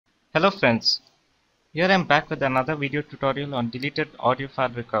Hello friends, here I am back with another video tutorial on deleted audio file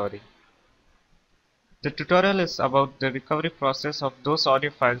recovery. The tutorial is about the recovery process of those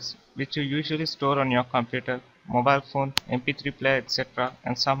audio files which you usually store on your computer, mobile phone, MP3 player, etc.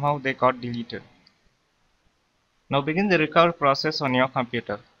 and somehow they got deleted. Now begin the recovery process on your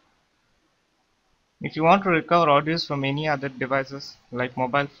computer. If you want to recover audios from any other devices like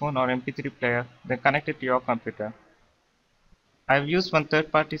mobile phone or MP3 player, then connect it to your computer. I have used one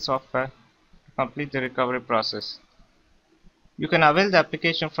third-party software to complete the recovery process. You can avail the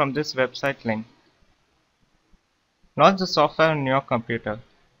application from this website link. Launch the software on your computer.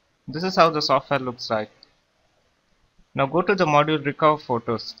 This is how the software looks like. Now go to the module Recover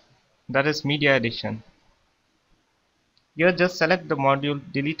Photos, that is Media Edition. Here just select the module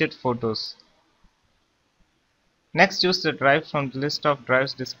Deleted Photos. Next choose the drive from the list of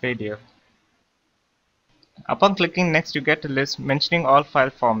drives displayed here. Upon clicking next you get a list mentioning all file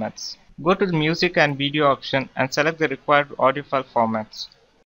formats. Go to the music and video option and select the required audio file formats.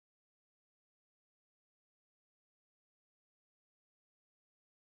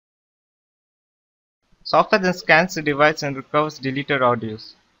 Software then scans the device and recovers deleted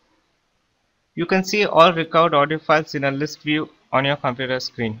audios. You can see all recovered audio files in a list view on your computer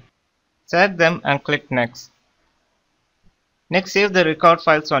screen. Select them and click Next. Next, save the recovered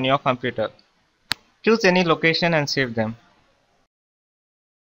files on your computer. Choose any location and save them.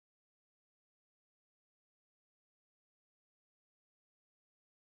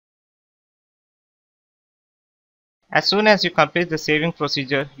 As soon as you complete the saving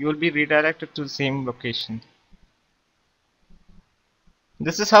procedure, you will be redirected to the same location.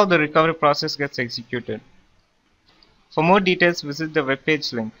 This is how the recovery process gets executed. For more details, visit the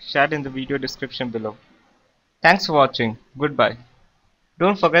webpage link shared in the video description below. Thanks for watching. Goodbye.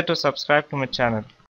 Don't forget to subscribe to my channel.